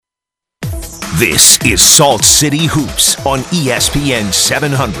This is Salt City Hoops on ESPN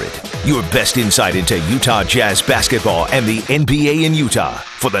 700. Your best insight into Utah Jazz basketball and the NBA in Utah.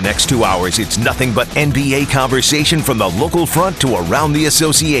 For the next 2 hours, it's nothing but NBA conversation from the local front to around the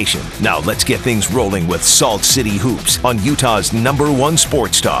association. Now let's get things rolling with Salt City Hoops on Utah's #1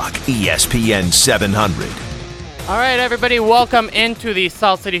 sports talk, ESPN 700. All right, everybody, welcome into the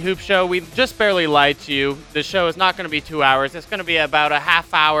Salt City Hoop Show. We just barely lied to you. The show is not going to be 2 hours. It's going to be about a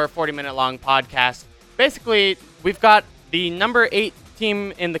half-hour, 40-minute long podcast. Basically, we've got the number 8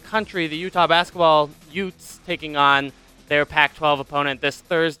 team in the country, the Utah basketball Utes, taking on their Pac-12 opponent this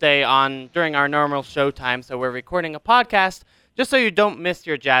Thursday during our normal show time. So we're recording a podcast just so you don't miss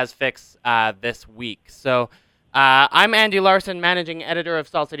your Jazz fix this week. So I'm Andy Larson, managing editor of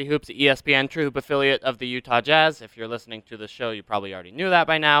Salt City Hoops, ESPN True Hoop affiliate of the Utah Jazz. If you're listening to the show, you probably already knew that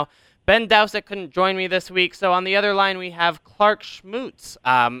by now. Ben Dowsett couldn't join me this week, so on the other line we have Clark Schmutz,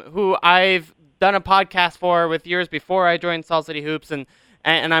 who I've done a podcast for with years before I joined Salt City Hoops, and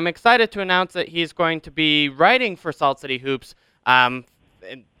I'm excited to announce that he's going to be writing for Salt City Hoops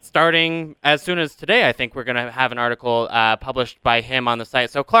starting as soon as today. I think we're going to have an article published by him on the site.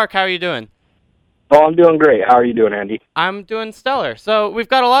 So Clark, how are you doing? Oh, I'm doing great. How are you doing, Andy? I'm doing stellar. So we've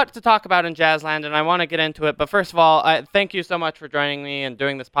got a lot to talk about in Jazzland, and I want to get into it. But first of all, thank you so much for joining me and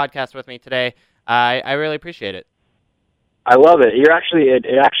doing this podcast with me today. I really appreciate it. I love it. It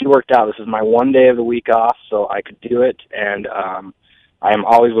actually worked out. This is my one day of the week off, so I could do it. And I am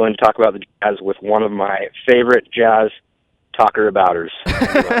always willing to talk about the Jazz with one of my favorite Jazz talker-abouters.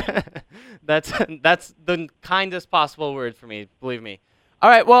 That's the kindest possible word for me, believe me. All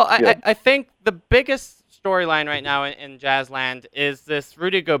right, well, I think the biggest storyline right now in Jazzland is this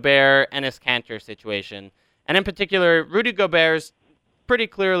Rudy Gobert, Enes Kanter situation. And in particular, Rudy Gobert's pretty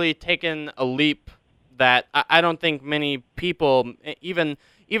clearly taken a leap that I don't think many people, even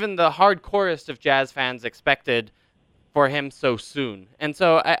the hardcorest of Jazz fans, expected for him so soon. And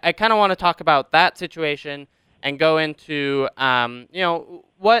so I kind of want to talk about that situation and go into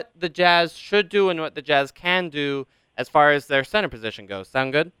what the Jazz should do and what the Jazz can do as far as their center position goes.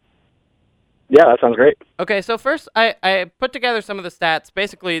 Sound good? Yeah, that sounds great. Okay, so first I put together some of the stats.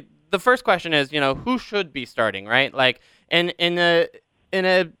 Basically, the first question is, who should be starting, right? Like in a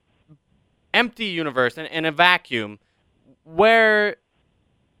empty universe, in a vacuum, who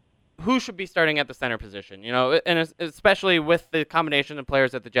should be starting at the center position? And especially with the combination of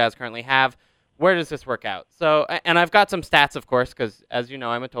players that the Jazz currently have, where does this work out? So, and I've got some stats, of course, because as you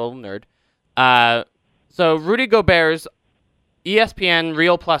know, I'm a total nerd. So Rudy Gobert's ESPN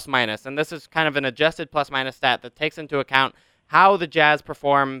real plus-minus, and this is kind of an adjusted plus-minus stat that takes into account how the Jazz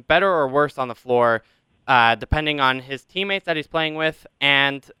perform better or worse on the floor, depending on his teammates that he's playing with,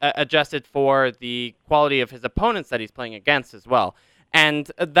 and adjusted for the quality of his opponents that he's playing against as well. And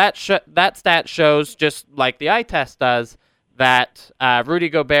that stat shows, just like the eye test does, that Rudy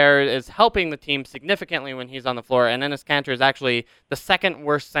Gobert is helping the team significantly when he's on the floor, and Enes Kanter is actually the second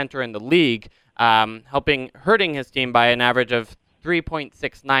worst center in the league, hurting his team by an average of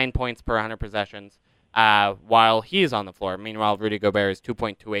 3.69 points per 100 possessions while he's on the floor. Meanwhile, Rudy Gobert is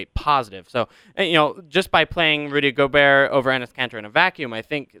 2.28 positive. So, just by playing Rudy Gobert over Enes Kanter in a vacuum, I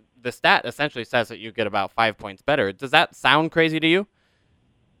think the stat essentially says that you get about 5 points better. Does that sound crazy to you?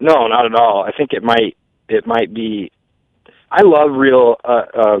 No, not at all. I think it might be. I love real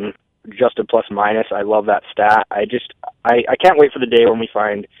adjusted plus-minus. I love that stat. I can't wait for the day when we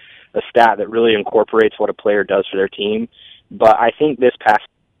find a stat that really incorporates what a player does for their team. But I think this past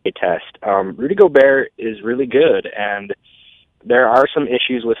test, Rudy Gobert is really good, and there are some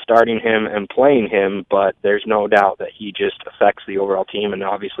issues with starting him and playing him, but there's no doubt that he just affects the overall team and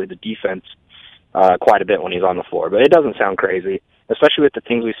obviously the defense quite a bit when he's on the floor. But it doesn't sound crazy, especially with the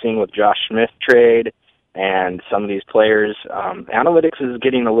things we've seen with Josh Smith trade and some of these players. Analytics is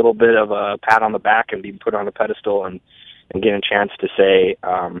getting a little bit of a pat on the back and being put on a pedestal and getting a chance to say,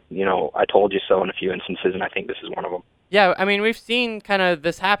 I told you so in a few instances, and I think this is one of them. Yeah, I mean, we've seen kind of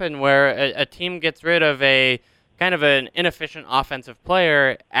this happen where a team gets rid of a kind of an inefficient offensive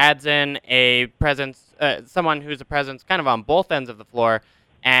player, adds in a presence, someone who's a presence kind of on both ends of the floor,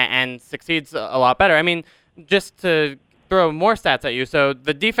 and succeeds a lot better. I mean, just to throw more stats at you, so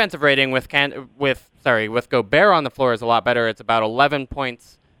the defensive rating with Gobert on the floor is a lot better. It's about 11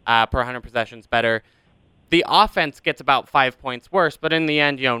 points per 100 possessions better. The offense gets about 5 points worse, but in the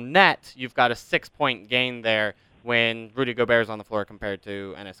end, net, you've got a 6-point gain there when Rudy Gobert is on the floor compared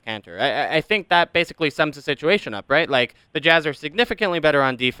to Enes Kanter. I think that basically sums the situation up, right? Like, the Jazz are significantly better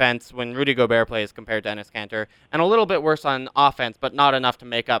on defense when Rudy Gobert plays compared to Enes Kanter, and a little bit worse on offense, but not enough to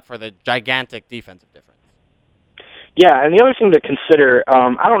make up for the gigantic defensive difference. Yeah, and the other thing to consider,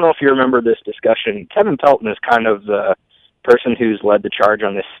 I don't know if you remember this discussion. Kevin Pelton is kind of the person who's led the charge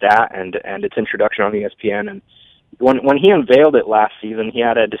on this stat and its introduction on ESPN. And when he unveiled it last season, he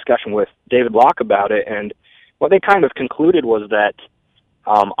had a discussion with David Locke about it, and what they kind of concluded was that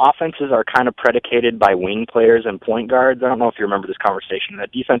offenses are kind of predicated by wing players and point guards. I don't know if you remember this conversation,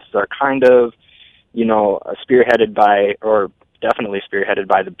 that defenses are kind of, spearheaded by, or definitely spearheaded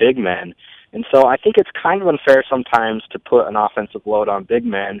by the big men. And so I think it's kind of unfair sometimes to put an offensive load on big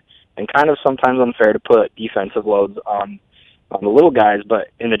men, and kind of sometimes unfair to put defensive loads on the little guys. But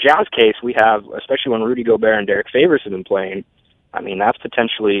in the Jazz case, we have, especially when Rudy Gobert and Derek Favors have been playing, I mean, that's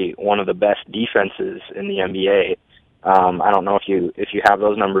potentially one of the best defenses in the NBA. I don't know if you have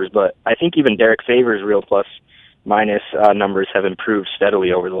those numbers, but I think even Derek Favors' real plus minus numbers have improved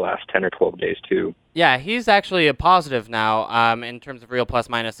steadily over the last 10 or 12 days too. Yeah, he's actually a positive now in terms of real plus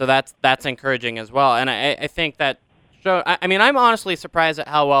minus, so that's encouraging as well. And I think that I'm honestly surprised at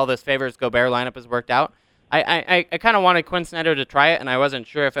how well this Favors Gobert lineup has worked out. I kind of wanted Quinn Snyder to try it, and I wasn't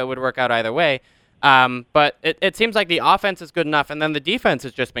sure if it would work out either way. But it seems like the offense is good enough, and then the defense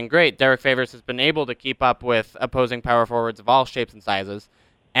has just been great. Derek Favors has been able to keep up with opposing power forwards of all shapes and sizes,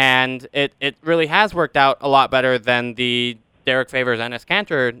 and it really has worked out a lot better than the Derek Favors Enes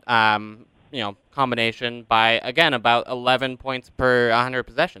Kanter combination by, again, about 11 points per 100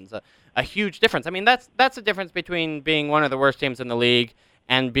 possessions. A huge difference. I mean, that's the difference between being one of the worst teams in the league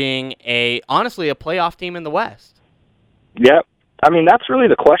and being honestly a playoff team in the West. Yep. I mean, that's really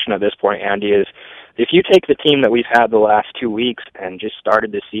the question at this point, Andy, is if you take the team that we've had the last 2 weeks and just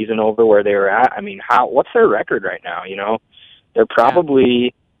started the season over where they were at, I mean, what's their record right now, They're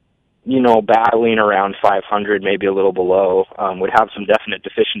probably, battling around 500, maybe a little below, would have some definite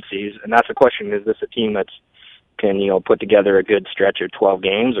deficiencies. And that's the question, is this a team that's can, put together a good stretch of 12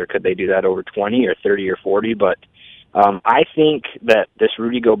 games, or could they do that over 20 or 30 or 40? But I think that this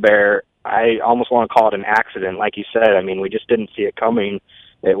Rudy Gobert, I almost want to call it an accident. Like you said, I mean, we just didn't see it coming.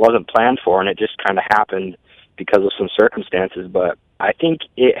 It wasn't planned for, and it just kind of happened because of some circumstances. But I think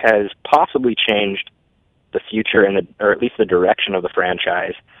it has possibly changed the future or at least the direction of the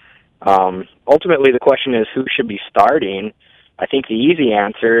franchise. Ultimately, the question is who should be starting. I think the easy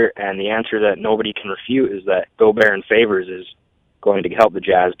answer, and the answer that nobody can refute, is that Gobert and Favors is going to help the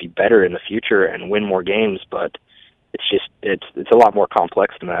Jazz be better in the future and win more games. But it's a lot more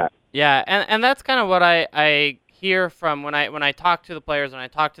complex than that. Yeah, and that's kind of what I hear from when I talk to the players, when I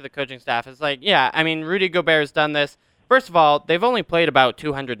talk to the coaching staff. It's like, yeah, I mean, Rudy Gobert has done this. First of all, they've only played about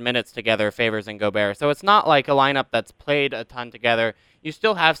 200 minutes together, Favors and Gobert, so it's not like a lineup that's played a ton together. You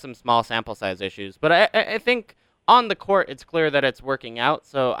still have some small sample size issues, but I think on the court it's clear that it's working out,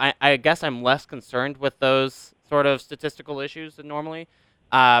 so I guess I'm less concerned with those sort of statistical issues than normally.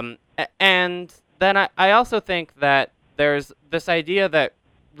 And then I also think that there's this idea that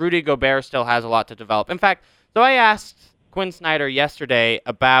Rudy Gobert still has a lot to develop. In fact, so I asked Quinn Snyder yesterday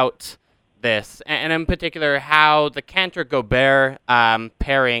about this, and in particular how the Kanter-Gobert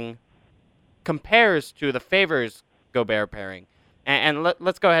pairing compares to the Favors-Gobert pairing. And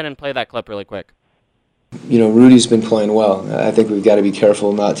let's go ahead and play that clip really quick. Rudy's been playing well. I think we've got to be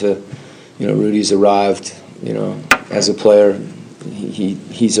careful not to, Rudy's arrived, as a player.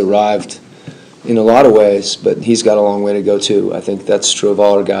 He's arrived in a lot of ways, but he's got a long way to go too. I think that's true of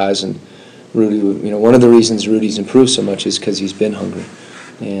all our guys. And Rudy, one of the reasons Rudy's improved so much is because he's been hungry.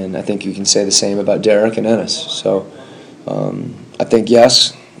 And I think you can say the same about Derek and Enes. So I think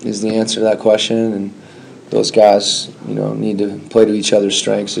yes is the answer to that question. And those guys, need to play to each other's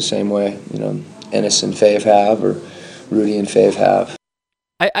strengths the same way, Enes and Fave have, or Rudy and Fave have.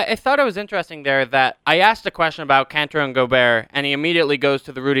 I thought it was interesting there that I asked a question about Kanter and Gobert, and he immediately goes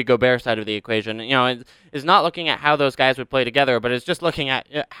to the Rudy Gobert side of the equation. Is not looking at how those guys would play together, but is just looking at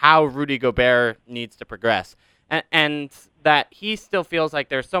how Rudy Gobert needs to progress. And that he still feels like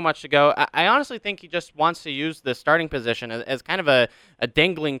there's so much to go. I honestly think he just wants to use the starting position as kind of a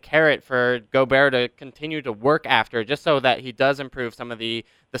dangling carrot for Gobert to continue to work after, just so that he does improve some of the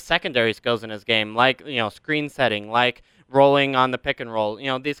secondary skills in his game, like screen setting, like rolling on the pick and roll,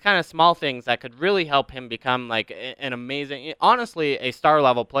 these kind of small things that could really help him become like an amazing, honestly, a star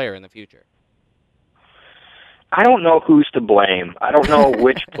level player in the future. I don't know who's to blame. I don't know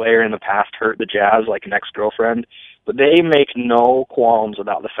which player in the past hurt the Jazz, like an ex-girlfriend, but they make no qualms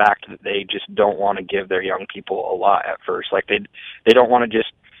about the fact that they just don't want to give their young people a lot at first. Like they don't want to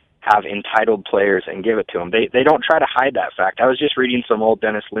just have entitled players and give it to them. They don't try to hide that fact. I was just reading some old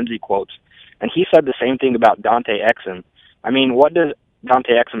Dennis Lindsay quotes, and he said the same thing about Dante Exum. I mean, what does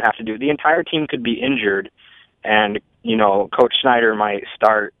Dante Exum have to do? The entire team could be injured, and Coach Snyder might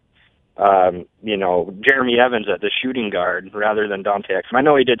start Jeremy Evans at the shooting guard rather than Dante Exum. I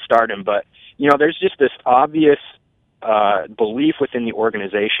know he did start him, but, there's just this obvious belief within the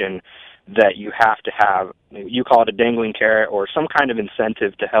organization that you have to have, you call it a dangling carrot or some kind of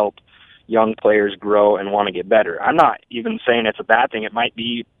incentive to help young players grow and want to get better. I'm not even saying it's a bad thing. It might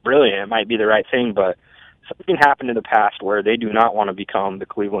be brilliant. It might be the right thing, but something happened in the past where they do not want to become the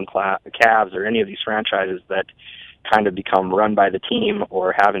Cleveland Cavs or any of these franchises that kind of become run by the team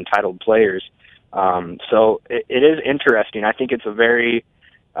or have entitled players. So it is interesting. I think it's a very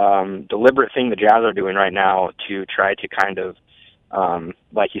deliberate thing the Jazz are doing right now to try to kind of,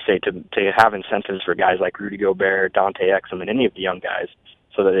 like you say, to have incentives for guys like Rudy Gobert, Dante Exum, and any of the young guys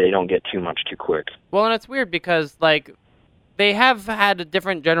so that they don't get too much too quick. Well, and it's weird because, they have had a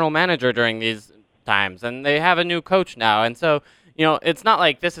different general manager during these times, and they have a new coach now, and so, it's not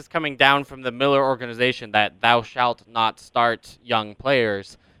like this is coming down from the Miller organization that thou shalt not start young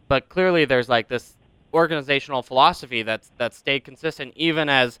players, but clearly there's this organizational philosophy that's stayed consistent even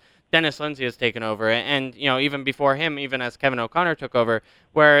as Dennis Lindsey has taken over, and even before him, even as Kevin O'Connor took over,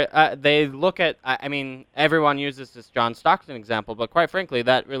 where they look at, everyone uses this John Stockton example, but quite frankly,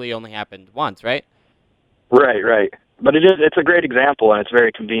 that really only happened once, right? Right. But it's a great example, and it's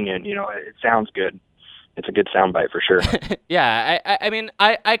very convenient. It sounds good. It's a good soundbite for sure. Yeah,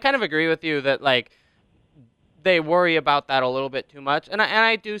 I kind of agree with you that they worry about that a little bit too much, and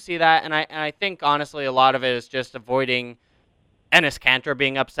I do see that, and I think honestly a lot of it is just avoiding Enes Kanter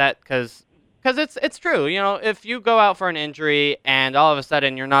being upset because it's true. If you go out for an injury and all of a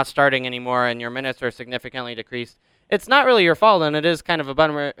sudden you're not starting anymore and your minutes are significantly decreased, it's not really your fault, and it is kind of a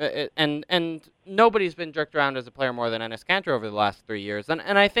bummer. And nobody's been jerked around as a player more than Enes Kanter over the last 3 years, and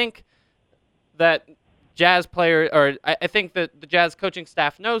I think that Jazz player, or I think that the Jazz coaching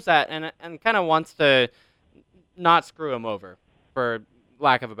staff knows that and kind of wants to not screw him over, for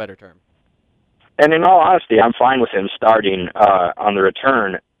lack of a better term. And in all honesty, I'm fine with him starting on the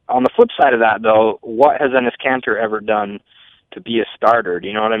return. On the flip side of that, though, what has Enes Kanter ever done to be a starter? Do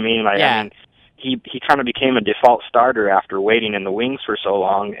you know what I mean? Yeah. He kind of became a default starter after waiting in the wings for so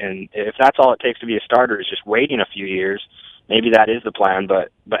long, and if that's all it takes to be a starter is just waiting a few years, maybe that is the plan. But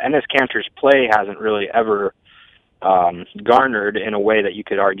Enes Kanter's play hasn't really ever garnered in a way that you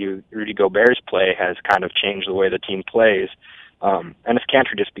could argue Rudy Gobert's play has kind of changed the way the team plays. Enes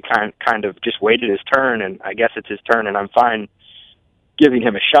Kanter just kind of just waited his turn, and I guess it's his turn, and I'm fine giving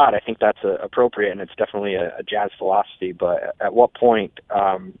him a shot. I think that's appropriate, and it's definitely a Jazz philosophy. But at what point,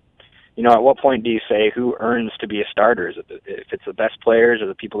 at what point do you say who earns to be a starter? If it's the best players or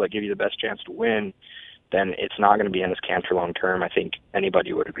the people that give you the best chance to win, then it's not going to be Enes Kanter long term. I think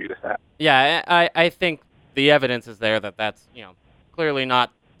anybody would agree with that. Yeah, I think the evidence is there that that's clearly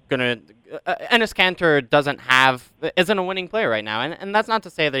not going to. Enes Kanter isn't a winning player right now, and that's not to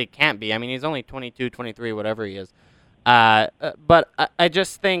say that he can't be. He's only 22, 23, whatever he is. But I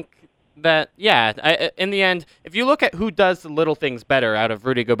just think that, in the end, if you look at who does the little things better out of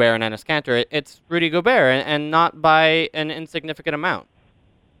Rudy Gobert and Enes Kanter, it's Rudy Gobert, and not by an insignificant amount.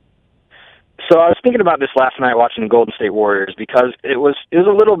 So I was thinking about this last night watching the Golden State Warriors because it was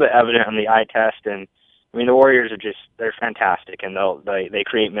a little bit evident on the eye test, and the Warriors they're fantastic, and they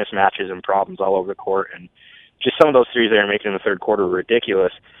create mismatches and problems all over the court, and just some of those threes they were making in the third quarter were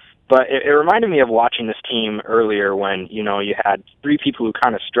ridiculous. But it reminded me of watching this team earlier when, you had three people who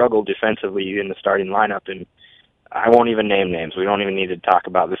kind of struggled defensively in the starting lineup, and I won't even name names. We don't even need to talk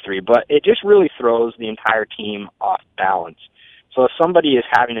about the three, but it just really throws the entire team off balance. So if somebody is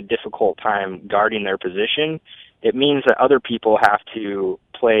having a difficult time guarding their position, it means that other people have to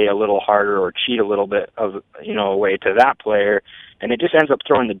play a little harder or cheat a little bit of, away to that player, and it just ends up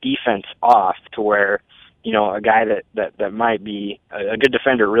throwing the defense off to where, a guy that might be a good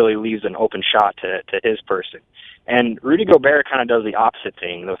defender really leaves an open shot to his person. And Rudy Gobert kind of does the opposite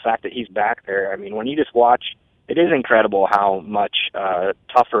thing. The fact that he's back there, when you just watch, it is incredible how much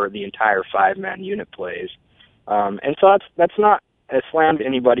tougher the entire five-man unit plays. And so that's not a slam to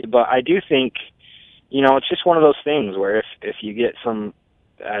anybody, but I do think, it's just one of those things where if you get some,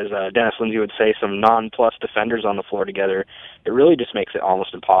 as Dennis Lindsey would say, some non-plus defenders on the floor together, it really just makes it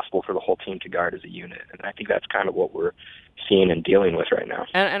almost impossible for the whole team to guard as a unit. And I think that's kind of what we're seeing and dealing with right now.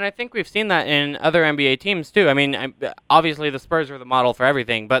 And I think we've seen that in other NBA teams too. Obviously the Spurs are the model for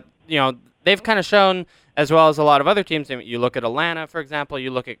everything, but they've kind of shown, as well as a lot of other teams. You look at Atlanta, for example.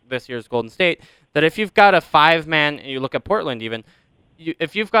 You look at this year's Golden State. That if you've got a five-man, you look at Portland even.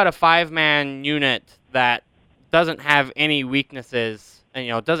 If you've got a five-man unit that doesn't have any weaknesses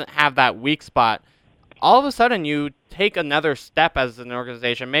and doesn't have that weak spot, all of a sudden you take another step as an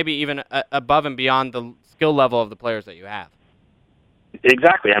organization, maybe even above and beyond the skill level of the players that you have.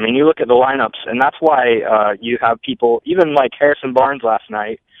 Exactly. I mean, you look at the lineups, and that's why you have people, even like Harrison Barnes last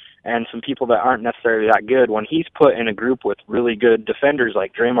night, and some people that aren't necessarily that good. When he's put in a group with really good defenders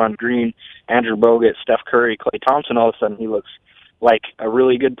like Draymond Green, Andrew Bogut, Steph Curry, Klay Thompson, all of a sudden he looks like a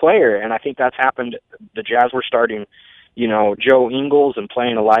really good player. And I think that's happened. The Jazz were starting, Joe Ingles and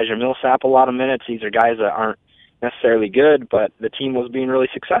playing Elijah Millsap a lot of minutes. These are guys that aren't necessarily good, but the team was being really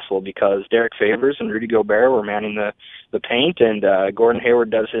successful because Derek Favors and Rudy Gobert were manning the paint, and Gordon Hayward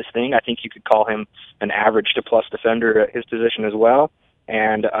does his thing. I think you could call him an average to plus defender at his position as well.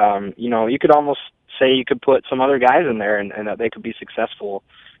 And, you could almost say you could put some other guys in there and that they could be successful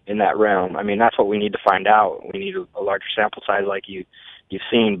in that realm. I mean, that's what we need to find out. We need a larger sample size like you've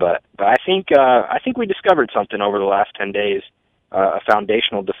seen. But I think we discovered something over the last 10 days, a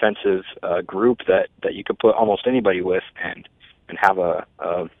foundational defensive group that you could put almost anybody with and have a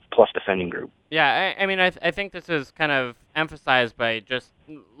plus defending group. Yeah, I mean, I think this is kind of emphasized by just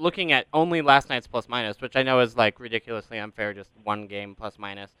looking at only last night's plus minus, which I know is like ridiculously unfair, just one game plus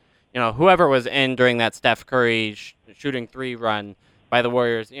minus. Whoever was in during that Steph Curry shooting 3 run by the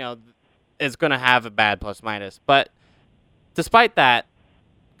Warriors, is going to have a bad plus minus. But despite that,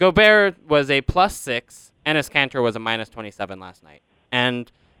 Gobert was a plus 6, Enes Kanter was a minus 27 last night.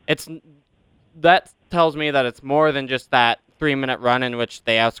 And that tells me that it's more than just that 3-minute run in which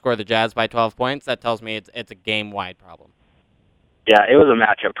they outscore the Jazz by 12 points. That tells me it's a game-wide problem. Yeah, it was a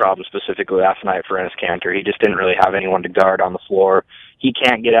matchup problem specifically last night for Enes Kanter. He just didn't really have anyone to guard on the floor. He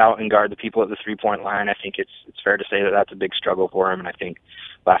can't get out and guard the people at the three-point line. I think it's fair to say that that's a big struggle for him, and I think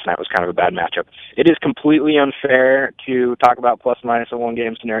last night was kind of a bad matchup. It is completely unfair to talk about plus-minus a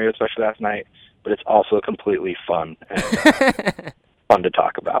one-game scenario, especially last night, but it's also completely fun and fun to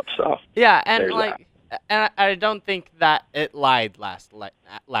talk about. So yeah, and and I don't think that it lied last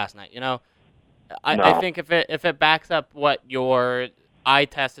night. No. I think if it backs up what your eye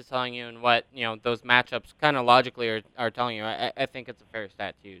test is telling you and what those matchups kind of logically are telling you, I think it's a fair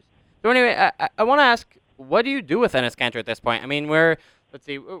stat to use. So anyway, I want to ask, what do you do with Enes Kanter at this point? I mean, we're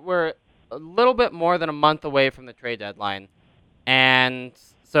a little bit more than a month away from the trade deadline, and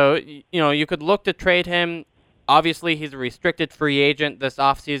so you could look to trade him. Obviously, he's a restricted free agent this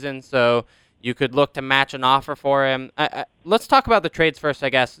offseason, so you could look to match an offer for him. Let's talk about the trades first, I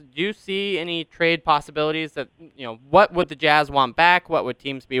guess. Do you see any trade possibilities that, what would the Jazz want back? What would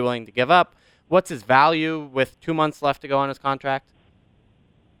teams be willing to give up? What's his value with 2 months left to go on his contract?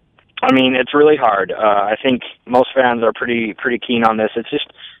 I mean, it's really hard. I think most fans are pretty keen on this. It's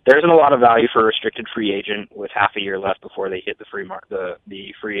just there isn't a lot of value for a restricted free agent with half a year left before they hit the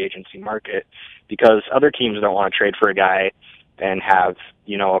free agency market, because other teams don't want to trade for a guy and have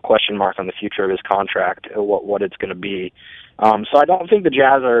a question mark on the future of his contract, what it's going to be. So I don't think the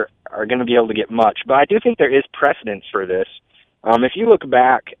Jazz are going to be able to get much, but I do think there is precedence for this. If you look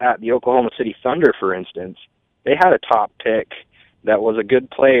back at the Oklahoma City Thunder, for instance, they had a top pick that was a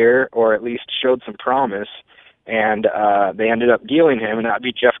good player or at least showed some promise, and they ended up dealing him, and that would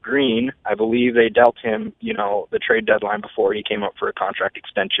be Jeff Green. I believe they dealt him, the trade deadline before he came up for a contract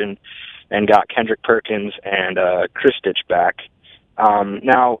extension, and got Kendrick Perkins and Chris Stitch back.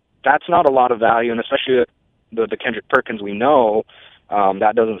 Now, that's not a lot of value, and especially the Kendrick Perkins we know,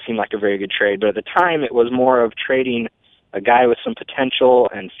 that doesn't seem like a very good trade. But at the time, it was more of trading a guy with some potential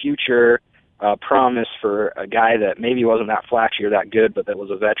and future promise for a guy that maybe wasn't that flashy or that good, but that was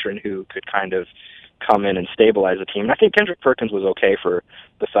a veteran who could kind of come in and stabilize the team. And I think Kendrick Perkins was okay for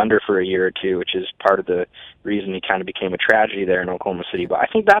the Thunder for a year or two, which is part of the reason he kind of became a tragedy there in Oklahoma City. But I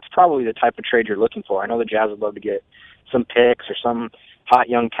think that's probably the type of trade you're looking for. I know the Jazz would love to get some picks or some hot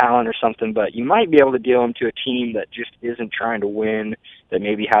young talent or something, but you might be able to deal him to a team that just isn't trying to win, that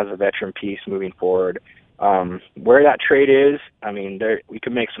maybe has a veteran piece moving forward. Where that trade is, I mean, we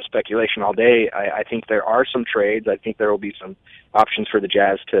could make some speculation all day. I think there are some trades. I think there will be some options for the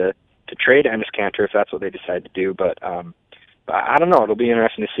Jazz to trade Enes Kanter if that's what they decide to do. But I don't know. It'll be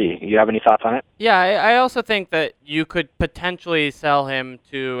interesting to see. You have any thoughts on it? Yeah, I also think that you could potentially sell him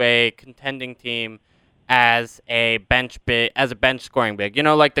to a contending team as a bench scoring big.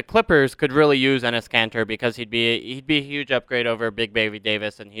 Like the Clippers could really use Enes Kanter because he'd be a huge upgrade over Big Baby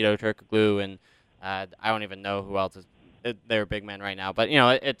Davis and Hedo Turkoglu, and I don't even know who else is their big men right now. But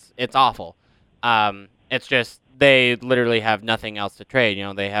it's awful. It's just they literally have nothing else to trade.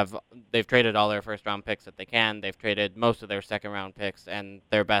 They've traded all their first round picks that they can. They've traded most of their second round picks, and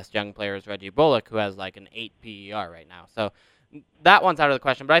their best young player is Reggie Bullock, who has like an 8 PER right now. So that one's out of the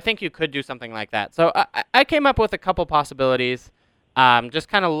question, but I think you could do something like that. So I came up with a couple possibilities, just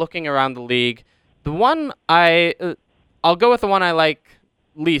kind of looking around the league. The one I'll go with the one I like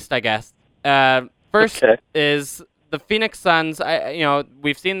least, I guess. First is the Phoenix Suns,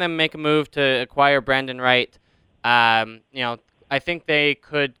 we've seen them make a move to acquire Brandon Wright. I think they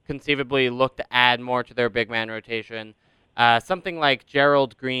could conceivably look to add more to their big man rotation. Something like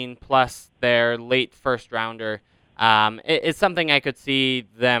Gerald Green plus their late first rounder is something I could see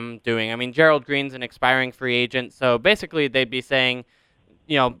them doing. I mean, Gerald Green's an expiring free agent, so basically they'd be saying,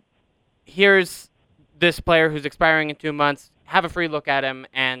 here's this player who's expiring in 2 months, have a free look at him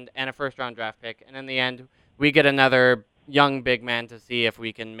and a first-round draft pick, and in the end, we get another young big man to see if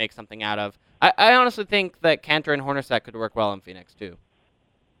we can make something out of. I honestly think that Kanter and Hornacek could work well in Phoenix, too.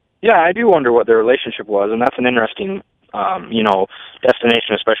 Yeah, I do wonder what their relationship was, and that's an interesting,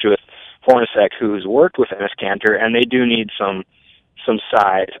 destination, especially with Hornacek, who's worked with Enes Kanter, and they do need some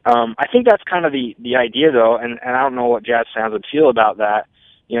size. I think that's kind of the idea, though, and I don't know what Jazz fans would feel about that.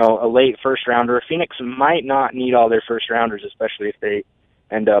 A late first-rounder. Phoenix might not need all their first-rounders, especially if they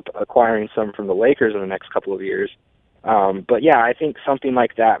end up acquiring some from the Lakers in the next couple of years. But, yeah, I think something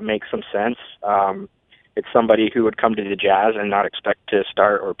like that makes some sense. It's somebody who would come to the Jazz and not expect to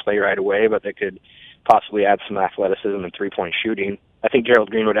start or play right away, but they could possibly add some athleticism and three-point shooting. I think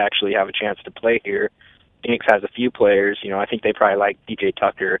Gerald Green would actually have a chance to play here. Phoenix has a few players. I think they probably like DJ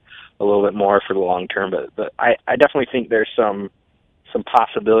Tucker a little bit more for the long term, but I definitely think there's some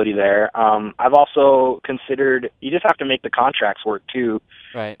possibility there. I've also considered you just have to make the contracts work too.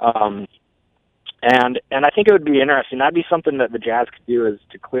 Right. And I think it would be interesting. That'd be something that the Jazz could do is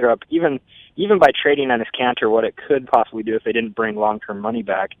to clear up even by trading Enes Kanter. What it could possibly do if they didn't bring long-term money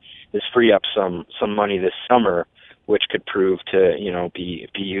back is free up some money this summer, which could prove to be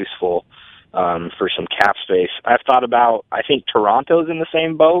useful for some cap space. I've thought about. I think Toronto's in the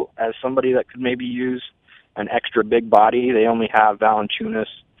same boat as somebody that could maybe use an extra big body. They only have Valanciunas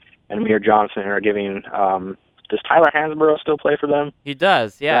and Amir Johnson, who are giving. Does Tyler Hansborough still play for them? He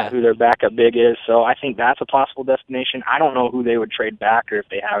does, yeah. Who their backup big is. So I think that's a possible destination. I don't know who they would trade back or if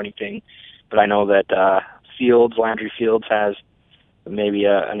they have anything, but I know that Landry Fields has maybe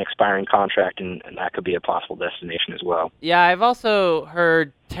an expiring contract, and that could be a possible destination as well. Yeah, I've also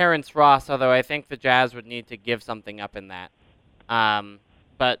heard Terrence Ross, although I think the Jazz would need to give something up in that.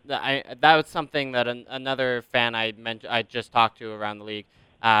 But that was something that another fan I just talked to around the league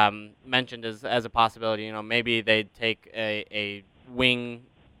mentioned as a possibility. Maybe they'd take a wing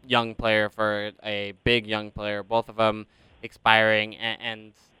young player for a big young player, both of them expiring,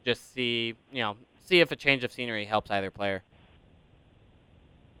 and just see if a change of scenery helps either player.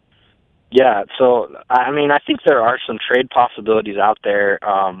 Yeah, so I think there are some trade possibilities out there.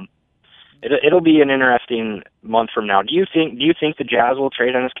 It'll be an interesting month from now. Do you think the Jazz will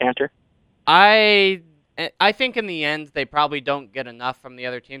trade Enes Kanter? I think in the end they probably don't get enough from the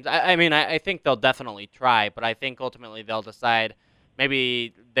other teams. I think they'll definitely try, but I think ultimately they'll decide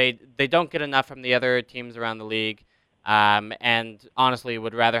maybe they don't get enough from the other teams around the league, and honestly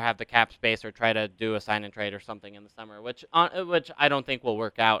would rather have the cap space or try to do a sign and trade or something in the summer, which I don't think will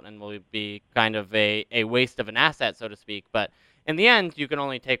work out and will be kind of a waste of an asset, so to speak. But in the end, you can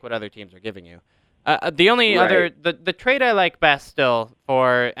only take what other teams are giving you. The only other the trade I like best still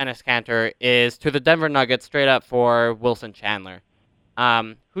for Enes Kanter is to the Denver Nuggets straight up for Wilson Chandler,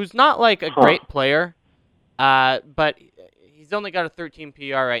 who's not like a great player, but he's only got a 13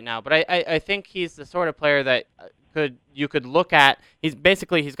 PR right now. But I think he's the sort of player that you could look at. He's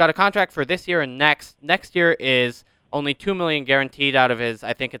got a contract for this year and next. Next year is only $2 million guaranteed out of his,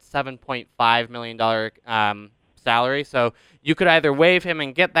 I think it's $7.5 million salary. So you could either waive him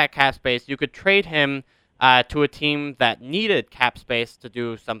and get that cap space. You could trade him to a team that needed cap space to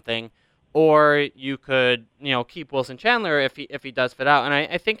do something, or you could keep Wilson Chandler if he does fit out. And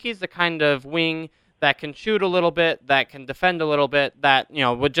I think he's the kind of wing that can shoot a little bit, that can defend a little bit, that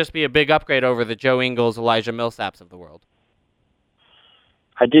would just be a big upgrade over the Joe Ingles, Elijah Millsaps of the world.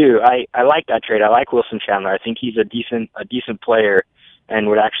 I do. I like that trade. I like Wilson Chandler. I think he's a decent player and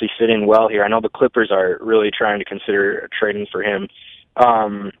would actually fit in well here. I know the Clippers are really trying to consider trading for him.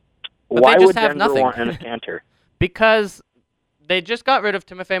 Why would Denver want Enes Kanter? Because they just got rid of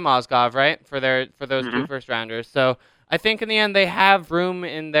Timofey Mozgov, right, for those two first rounders. So I think in the end they have room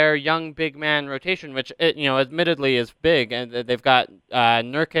in their young big man rotation, which admittedly is big, and they've got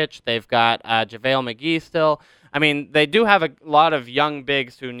Nurkic, they've got JaVale McGee still. I mean, they do have a lot of young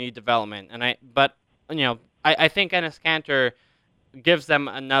bigs who need development, I think Enes Kanter gives them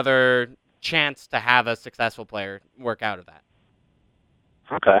another chance to have a successful player work out of that.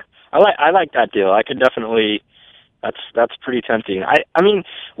 Okay, I like that deal. I could definitely. That's pretty tempting. I mean,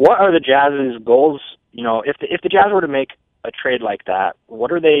 what are the Jazz's goals? If the Jazz were to make a trade like that,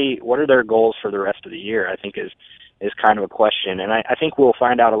 what are their goals for the rest of the year? I think is kind of a question, and I think we'll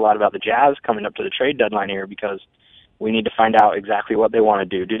find out a lot about the Jazz coming up to the trade deadline here, because We need to find out exactly what they want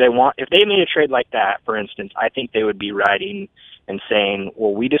to do. Do they want, if they made a trade like that, for instance, I think they would be writing and saying,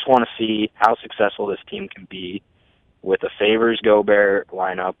 well, we just want to see how successful this team can be with a Favors Gobert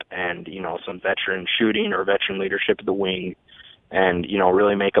lineup and, some veteran shooting or veteran leadership at the wing and,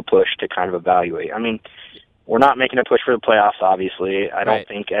 really make a push to kind of evaluate. I mean, we're not making a push for the playoffs, obviously. I don't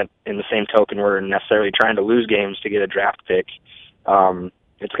think in the same token we're necessarily trying to lose games to get a draft pick.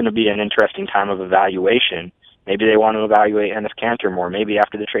 It's going to be an interesting time of evaluation. Maybe they want to evaluate Enes Kanter more. Maybe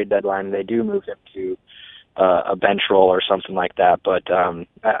after the trade deadline they do move him to a bench role or something like that. But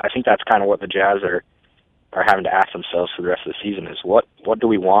I think that's kind of what the Jazz are having to ask themselves for the rest of the season is what do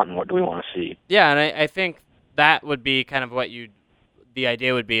we want and what do we want to see? Yeah, and I think that would be kind of what the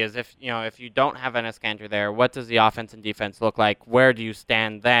idea would be is if you don't have Enes Kanter there, what does the offense and defense look like? Where do you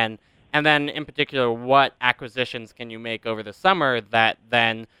stand then? And then in particular, what acquisitions can you make over the summer that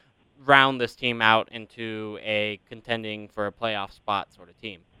then round this team out into a contending for a playoff spot sort of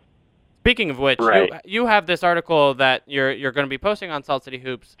team? Speaking of which, you have this article that you're going to be posting on Salt City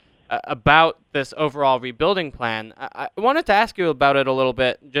Hoops about this overall rebuilding plan. I wanted to ask you about it a little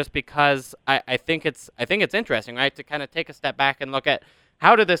bit, just because I think it's interesting, right, to kind of take a step back and look at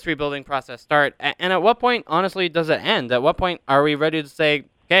how did this rebuilding process start, and at what point, honestly, does it end? At what point are we ready to say,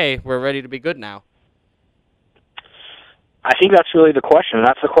 okay, we're ready to be good now? I think that's really the question.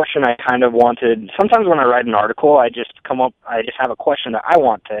 That's the question I kind of wanted. Sometimes when I write an article, I just have a question that I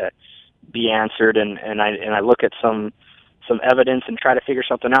want to be answered, and I look at some evidence and try to figure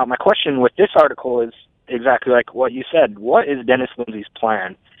something out. My question with this article is exactly like what you said. What is Dennis Lindsey's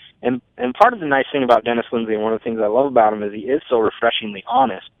plan? And part of the nice thing about Dennis Lindsey, and one of the things I love about him, is he is so refreshingly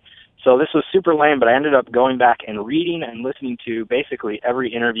honest. So this was super lame, but I ended up going back and reading and listening to basically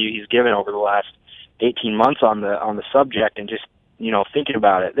every interview he's given over the last 18 months on the subject, and just thinking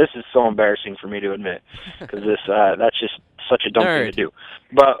about it. This is so embarrassing for me to admit, because that's just such a dumb thing to do.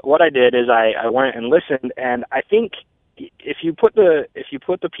 But what I did is I went and listened, and I think if you put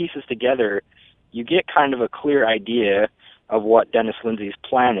the pieces together, you get kind of a clear idea of what Dennis Lindsey's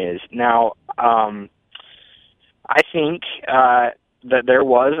plan is. Now, I think that there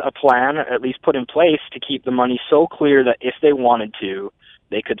was a plan at least put in place to keep the money so clear that if they wanted to,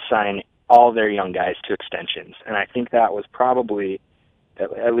 they could sign all their young guys to extensions. And I think that was probably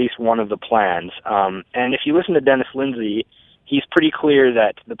at least one of the plans. And if you listen to Dennis Lindsey, he's pretty clear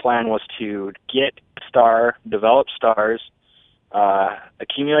that the plan was to develop stars,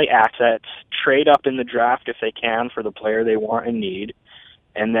 accumulate assets, trade up in the draft if they can for the player they want and need.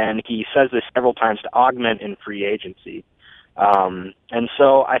 And then he says this several times, to augment in free agency. And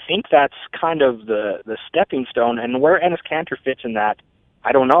so I think that's kind of the stepping stone. And where Enes Kanter fits in that,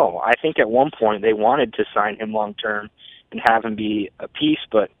 I don't know. I think at one point they wanted to sign him long term and have him be a piece,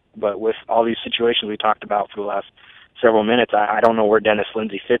 but with all these situations we talked about for the last several minutes, I don't know where Dennis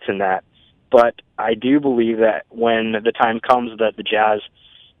Lindsey fits in that. But I do believe that when the time comes that the Jazz,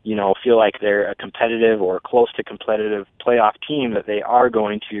 feel like they're a competitive or close to competitive playoff team, that they are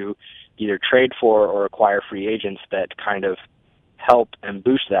going to either trade for or acquire free agents that kind of help and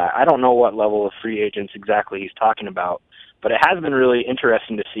boost that. I don't know what level of free agents exactly he's talking about, but it has been really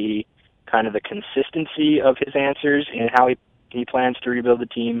interesting to see kind of the consistency of his answers and how he plans to rebuild the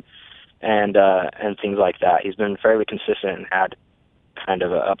team and things like that. He's been fairly consistent and had kind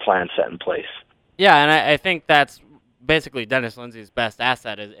of a plan set in place. Yeah, and I think that's basically Dennis Lindsey's best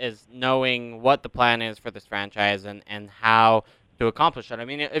asset is knowing what the plan is for this franchise and how to accomplish it. I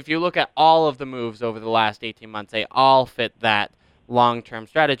mean, if you look at all of the moves over the last 18 months, they all fit that long-term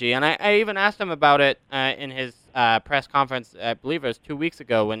strategy. And I even asked him about it in his press conference, I believe it was 2 weeks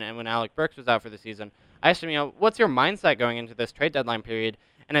ago when Alec Burks was out for the season. I asked him, what's your mindset going into this trade deadline period?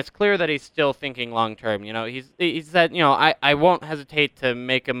 And it's clear that he's still thinking long-term. He said, I won't hesitate to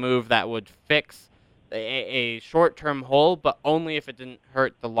make a move that would fix a short-term hole, but only if it didn't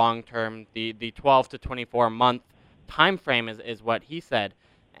hurt the long-term. The 12 to 24-month time frame is what he said.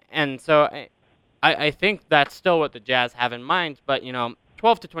 And so I think that's still what the Jazz have in mind, but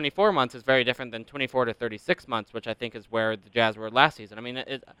 12 to 24 months is very different than 24 to 36 months, which I think is where the Jazz were last season. I mean,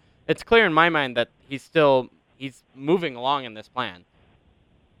 it's clear in my mind that he's moving along in this plan.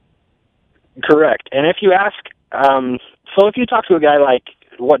 Correct. And if you ask, so if you talk to a guy like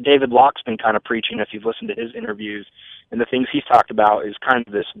what David Locke's been kind of preaching, if you've listened to his interviews, and the things he's talked about is kind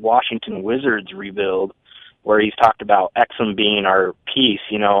of this Washington Wizards rebuild, where he's talked about Exum being our piece,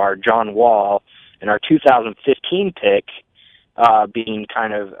 our John Wall, and our 2015 pick being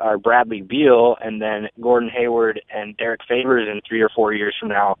kind of our Bradley Beal, and then Gordon Hayward and Derek Favors in 3 or 4 years from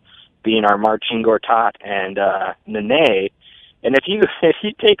now being our Marcin Gortat and Nene. And if you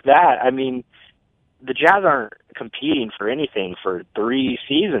take that, I mean, the Jazz aren't competing for anything for 3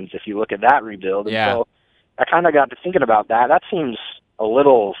 seasons if you look at that rebuild. And Yeah. so I kind of got to thinking about that. That seems a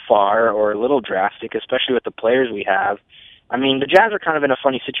little far or a little drastic, especially with the players we have. I mean, the Jazz are kind of in a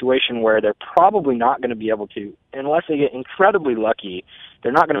funny situation where they're probably not going to be able to, unless they get incredibly lucky,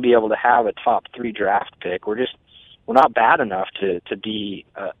 they're not going to be able to have a top 3 draft pick. We're not bad enough to be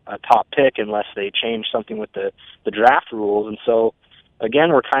a top pick unless they change something with the draft rules. And so,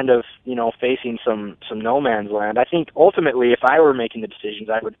 again, we're kind of, facing some no man's land. I think ultimately, if I were making the decisions,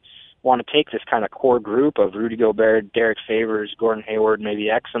 I would want to take this kind of core group of Rudy Gobert, Derek Favors, Gordon Hayward, maybe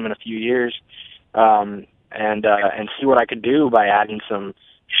X them in a few years, and see what I could do by adding some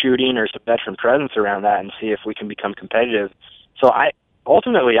shooting or some veteran presence around that and see if we can become competitive. So I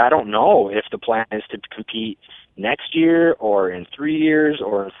don't know if the plan is to compete next year or in 3 years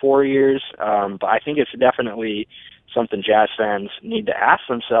or in 4 years, but I think it's definitely something Jazz fans need to ask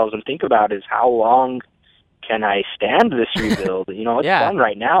themselves and think about is how long can I stand this rebuild? It's fun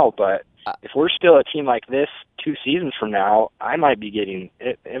right now, but if we're still a team like this 2 seasons from now, I might be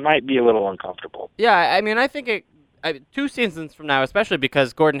it might be a little uncomfortable. Yeah, I mean, I think 2 seasons from now, especially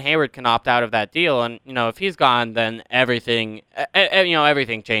because Gordon Hayward can opt out of that deal, and if he's gone, then everything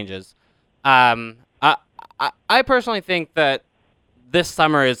changes. I personally think that this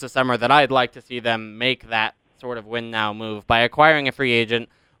summer is the summer that I'd like to see them make that sort of win now move by acquiring a free agent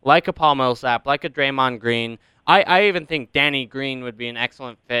like a Paul Millsap, like a Draymond Green. I even think Danny Green would be an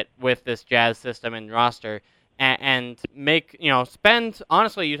excellent fit with this Jazz system and roster. And make, spend,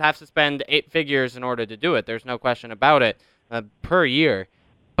 honestly, you'd have to spend 8 figures in order to do it. There's no question about it per year.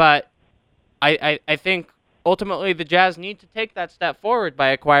 But I think ultimately the Jazz need to take that step forward by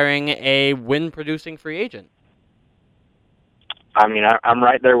acquiring a win-producing free agent. I mean, I'm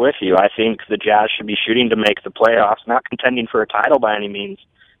right there with you. I think the Jazz should be shooting to make the playoffs, not contending for a title by any means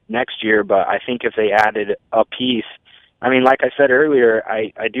next year, but I think if they added a piece, I mean, like I said earlier,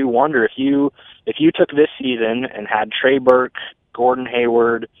 I do wonder if you took this season and had Trey Burke, Gordon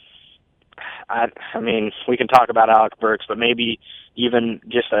Hayward, I mean, we can talk about Alec Burks, but maybe even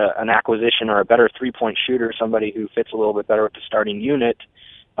just an acquisition or a better three-point shooter, somebody who fits a little bit better with the starting unit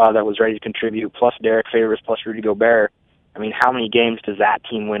that was ready to contribute, plus Derek Favors, plus Rudy Gobert. I mean, how many games does that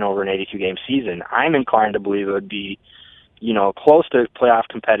team win over an 82-game season? I'm inclined to believe it would be, close to playoff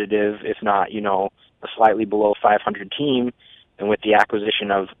competitive, if not, a slightly below 500 team. And with the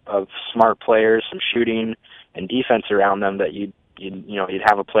acquisition of smart players, some shooting and defense around them, that you'd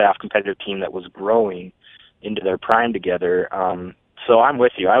have a playoff competitive team that was growing into their prime together. So I'm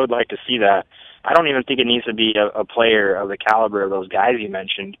with you. I would like to see that. I don't even think it needs to be a player of the caliber of those guys you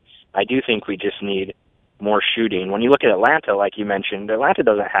mentioned. I do think we just need more shooting. When you look at Atlanta, like you mentioned, Atlanta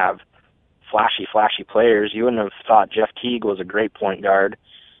doesn't have flashy players. You wouldn't have thought Jeff Teague was a great point guard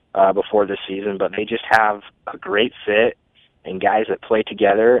before this season, but they just have a great fit and guys that play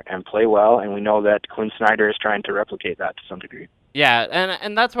together and play well, and we know that Quinn Snyder is trying to replicate that to some degree. Yeah,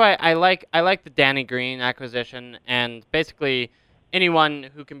 and that's why I like the Danny Green acquisition, and basically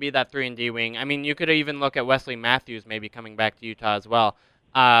anyone who can be that 3-and-D wing. I mean, you could even look at Wesley Matthews maybe coming back to Utah as well.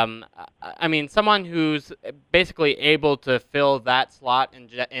 I mean, someone who's basically able to fill that slot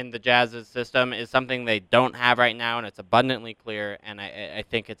in the Jazz's system is something they don't have right now, and it's abundantly clear, and I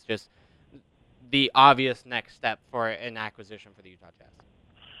think it's just the obvious next step for an acquisition for the Utah Jazz.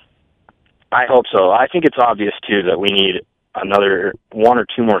 I hope so. I think it's obvious, too, that we need another 1 or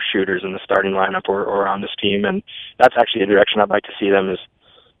 2 more shooters in the starting lineup or on this team, and that's actually the direction I'd like to see them is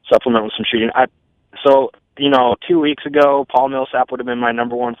supplement with some shooting. 2 weeks ago, Paul Millsap would have been my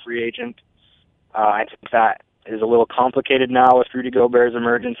number 1 free agent. I think that is a little complicated now with Rudy Gobert's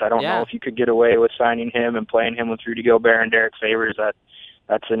emergence. I don't know if you could get away with signing him and playing him with Rudy Gobert and Derek Favors.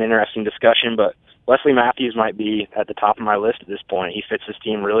 That's an interesting discussion, but Wesley Matthews might be at the top of my list at this point. He fits this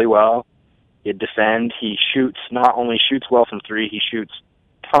team really well. He'd defend. He not only shoots well from 3, he shoots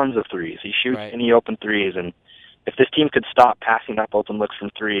tons of threes. He shoots any open threes, and if this team could stop passing up open looks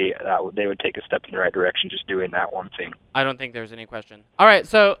from 3, they would take a step in the right direction just doing that one thing. I don't think there's any question. All right,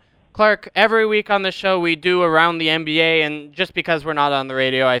 so Clark, every week on the show we do Around the NBA, and just because we're not on the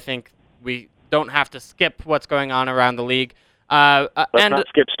radio, I think we don't have to skip what's going on around the league. Let's not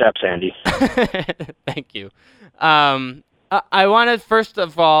skip steps, Andy. Thank you. I wanted, first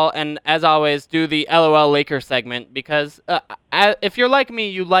of all, and as always, do the LOL Lakers segment because if you're like me,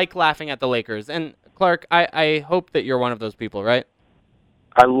 you like laughing at the Lakers. And Clark, I hope that you're one of those people, right?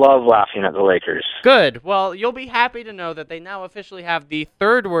 I love laughing at the Lakers. Good. Well, you'll be happy to know that they now officially have the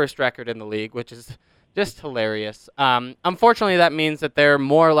 3rd worst record in the league, which is just hilarious. Unfortunately, that means that they're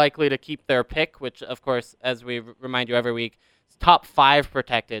more likely to keep their pick, which, of course, as we remind you every week, is top 5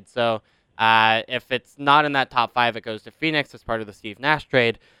 protected. So If it's not in that top 5, it goes to Phoenix as part of the Steve Nash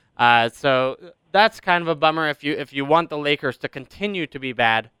trade. So that's kind of a bummer if you want the Lakers to continue to be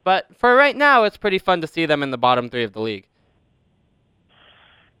bad. But for right now, it's pretty fun to see them in the bottom 3 of the league.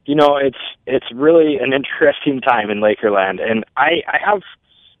 It's really an interesting time in Lakerland, and I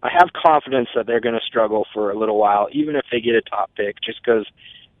have confidence that they're going to struggle for a little while, even if they get a top pick, just because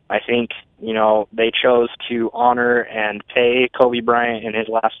I think, they chose to honor and pay Kobe Bryant in his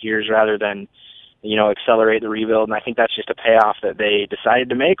last years rather than, accelerate the rebuild. And I think that's just a payoff that they decided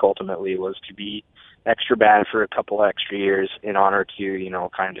to make ultimately, was to be extra bad for a couple extra years in honor to,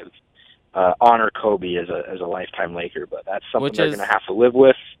 kind of honor Kobe as a lifetime Laker. But that's something they're going to have to live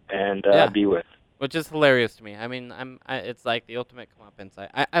with and be with. Which is hilarious to me. I mean, it's like the ultimate comeuppance.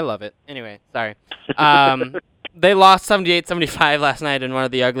 I love it. Anyway, sorry. They lost 78-75 last night in one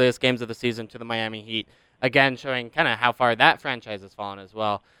of the ugliest games of the season to the Miami Heat. Again, showing kind of how far that franchise has fallen as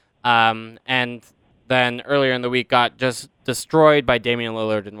well. And then earlier in the week got just destroyed by Damian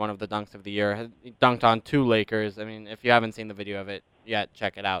Lillard in one of the dunks of the year. He dunked on 2 Lakers. I mean, if you haven't seen the video of it yet,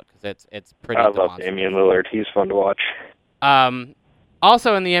 check it out because it's pretty demonstrative. I love Damian Lillard. He's fun to watch.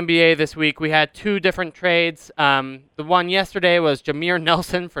 Also in the NBA this week, we had 2 different trades. The one yesterday was Jameer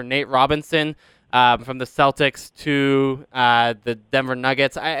Nelson for Nate Robinson from the Celtics to the Denver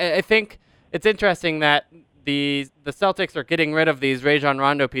Nuggets. I think it's interesting that the Celtics are getting rid of these Rajon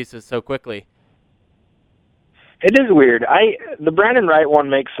Rondo pieces so quickly. It is weird. The Brandon Wright one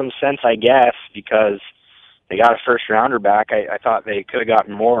makes some sense, I guess, because they got a first-rounder back. I thought they could have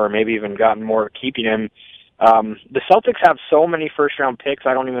gotten more, or maybe even gotten more keeping him. The Celtics have so many first-round picks,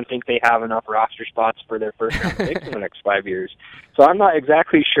 I don't even think they have enough roster spots for their first-round picks in the next 5 years. So I'm not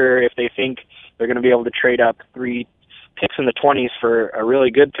exactly sure if they think they're going to be able to trade up 3 picks in the 20s for a really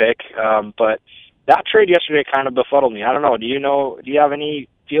good pick. But that trade yesterday kind of befuddled me. I don't know. Do you have any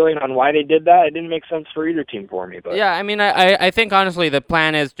feeling on why they did that? It didn't make sense for either team for me. But yeah, I mean, I think honestly the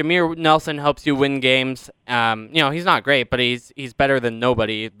plan is Jameer Nelson helps you win games. He's not great, but he's better than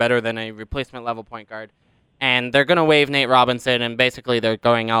nobody, better than a replacement level point guard. And they're going to waive Nate Robinson, and basically they're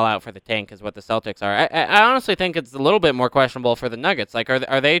going all out for the tank is what the Celtics are. I honestly think it's a little bit more questionable for the Nuggets. Like,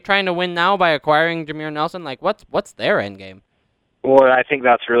 are they trying to win now by acquiring Jameer Nelson? Like, what's their end game? Well, I think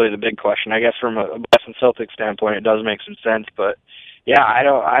that's really the big question. I guess from a Boston Celtics standpoint, it does make some sense. But, yeah, I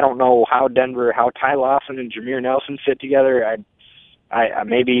don't know how Ty Lawson and Jameer Nelson fit together. I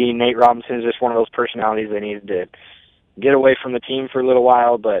maybe Nate Robinson is just one of those personalities they needed to get away from the team for a little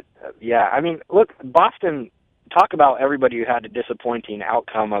while. But, yeah, I mean, look, Boston, talk about everybody who had a disappointing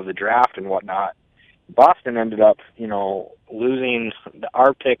outcome of the draft and whatnot. Boston ended up, losing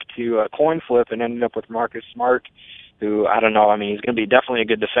our pick to a coin flip and ended up with Marcus Smart, who, I don't know, I mean, he's going to be definitely a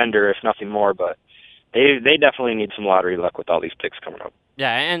good defender, if nothing more, but they definitely need some lottery luck with all these picks coming up.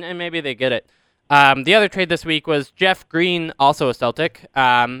 Yeah, and maybe they get it. The other trade this week was Jeff Green, also a Celtic,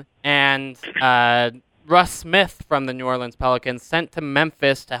 and Russ Smith from the New Orleans Pelicans sent to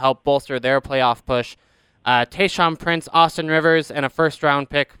Memphis to help bolster their playoff push. Tayshaun Prince, Austin Rivers, and a first-round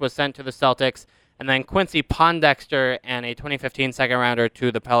pick was sent to the Celtics, and then Quincy Pondexter and a 2015 second-rounder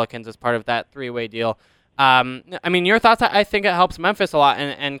to the Pelicans as part of that 3-way deal. I mean, your thoughts? I think it helps Memphis a lot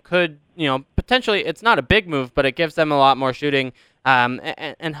and could, potentially, it's not a big move, but it gives them a lot more shooting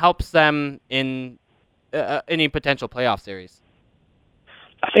and helps them in any potential playoff series.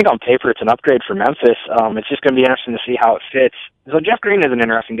 I think on paper it's an upgrade for Memphis. It's just going to be interesting to see how it fits. So Jeff Green is an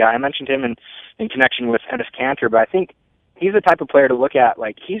interesting guy. I mentioned him in connection with Enes Kanter, but I think he's the type of player to look at.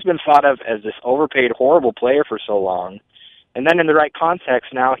 Like, he's been thought of as this overpaid, horrible player for so long. And then in the right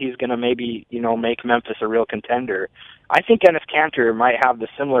context, now he's going to maybe, make Memphis a real contender. I think Enes Kanter might have the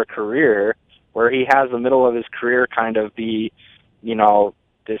similar career where he has the middle of his career kind of be,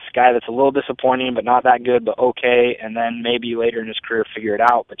 this guy that's a little disappointing but not that good but okay, and then maybe later in his career figure it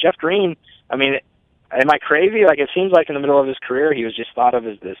out. But Jeff Green, I mean, am I crazy? Like, it seems like in the middle of his career he was just thought of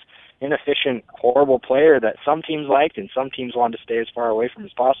as this inefficient, horrible player that some teams liked and some teams wanted to stay as far away from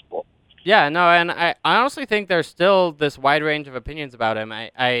as possible. Yeah, no, and I honestly think there's still this wide range of opinions about him.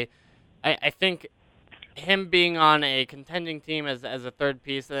 I think him being on a contending team as a third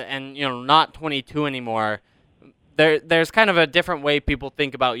piece and not 22 anymore, there's kind of a different way people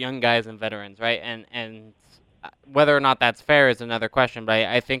think about young guys and veterans, right? And whether or not that's fair is another question, but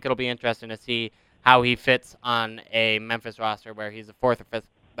I think it'll be interesting to see how he fits on a Memphis roster where he's the 4th or 5th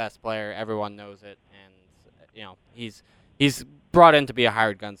best player. Everyone knows it, and he's brought in to be a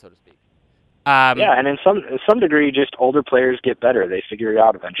hired gun, so to speak. Yeah, and in some degree, just older players get better. They figure it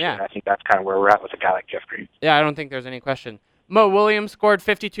out eventually. Yeah. And I think that's kind of where we're at with a guy like Jeff Green. Yeah, I don't think there's any question. Mo Williams scored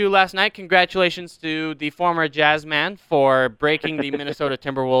 52 last night. Congratulations to the former Jazz man for breaking the Minnesota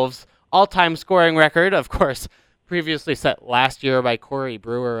Timberwolves all-time scoring record, of course, previously set last year by Corey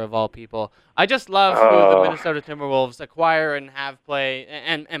Brewer, of all people. I just love who the Minnesota Timberwolves acquire and have play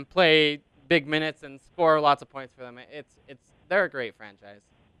and play big minutes and score lots of points for them. They're a great franchise.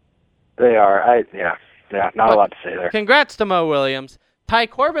 They are. Not a lot to say there. Congrats to Mo Williams. Ty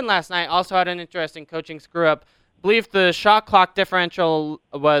Corbin last night also had an interesting coaching screw-up. I believe the shot clock differential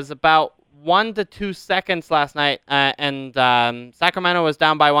was about 1 to 2 seconds last night, and Sacramento was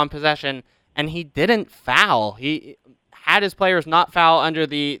down by one possession, and he didn't foul. He had his players not foul under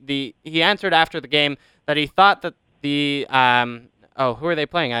he answered after the game that he thought that who are they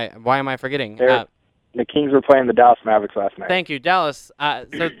playing? Why am I forgetting? The Kings were playing the Dallas Mavericks last night. Thank you, Dallas.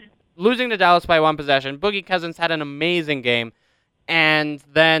 So losing to Dallas by one possession, Boogie Cousins had an amazing game, and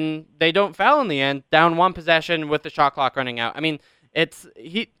then they don't foul in the end, down one possession with the shot clock running out. I mean,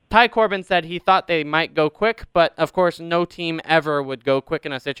 Ty Corbin said he thought they might go quick, but of course no team ever would go quick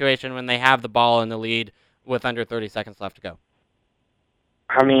in a situation when they have the ball in the lead with under 30 seconds left to go.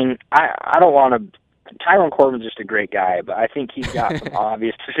 I mean, I don't want to... Tyrone Corbin's just a great guy, but I think he's got some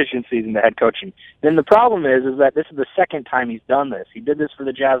obvious deficiencies in the head coaching. Then the problem is that this is the second time he's done this. He did this for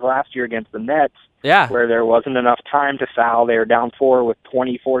the Jazz last year against the Nets, where there wasn't enough time to foul. They were down 4 with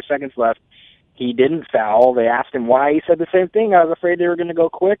 24 seconds left. He didn't foul. They asked him why. He said the same thing. I was afraid they were going to go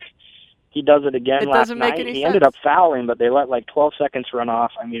quick. He does it again last night. He ended up fouling, but they let 12 seconds run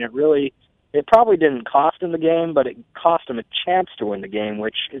off. I mean, it probably didn't cost him the game, but it cost him a chance to win the game,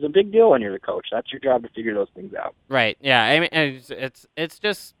 which is a big deal when you're the coach. That's your job to figure those things out. Right. Yeah. I mean,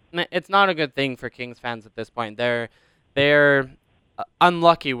 it's not a good thing for Kings fans at this point. They're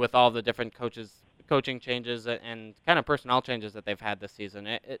unlucky with all the different coaching changes and kind of personnel changes that they've had this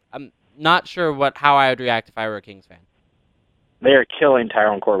season. I'm not sure how I would react if I were a Kings fan. They are killing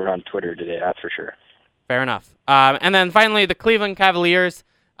Tyrone Corbin on Twitter today, that's for sure. Fair enough. And then finally, the Cleveland Cavaliers.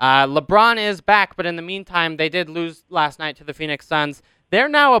 LeBron is back, but in the meantime, they did lose last night to the Phoenix Suns. They're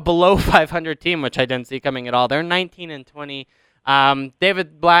now a below 500 team, which I didn't see coming at all. They're 19-20.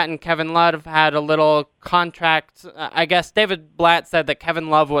 David Blatt and Kevin Love have had a little contract. I guess David Blatt said that Kevin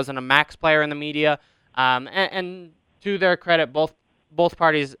Love wasn't a max player in the media. And to their credit, both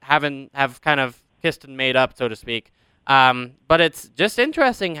parties have kind of kissed and made up, so to speak. But it's just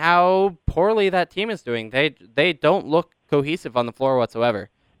interesting how poorly that team is doing. They don't look cohesive on the floor whatsoever.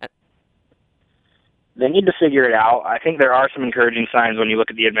 They need to figure it out. I think there are some encouraging signs when you look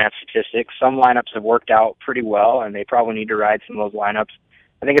at the advanced statistics. Some lineups have worked out pretty well, and they probably need to ride some of those lineups.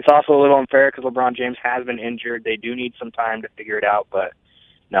 I think it's also a little unfair because LeBron James has been injured. They do need some time to figure it out, but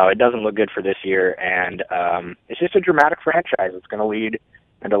no, it doesn't look good for this year, and it's just a dramatic franchise. It's going to lead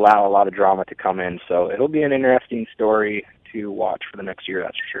and allow a lot of drama to come in, so it'll be an interesting story to watch for the next year,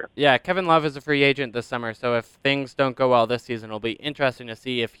 that's for sure. Yeah, Kevin Love is a free agent this summer, so if things don't go well this season, it'll be interesting to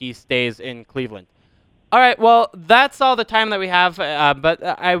see if he stays in Cleveland. All right, well, that's all the time that we have, but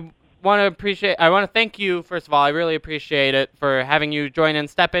I want to thank you, first of all. I really appreciate it for having you join and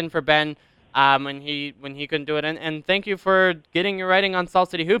step in for Ben when he couldn't do it, and thank you for getting your writing on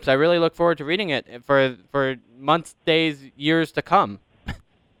Salt City Hoops. I really look forward to reading it for months, days, years to come.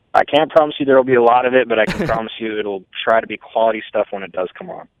 I can't promise you there will be a lot of it, but I can promise you it'll try to be quality stuff when it does come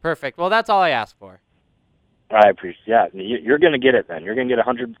on. Perfect. Well, that's all I asked for. I appreciate it. Yeah, you're going to get it then. You're going to get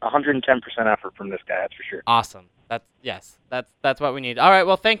 110% effort from this guy, that's for sure. Awesome. That's what we need. All right,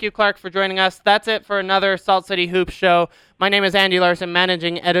 well, thank you, Clark, for joining us. That's it for another Salt City Hoops show. My name is Andy Larson,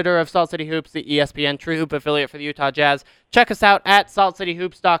 managing editor of Salt City Hoops, the ESPN True Hoop affiliate for the Utah Jazz. Check us out at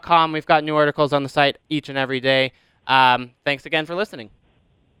saltcityhoops.com. We've got new articles on the site each and every day. Thanks again for listening.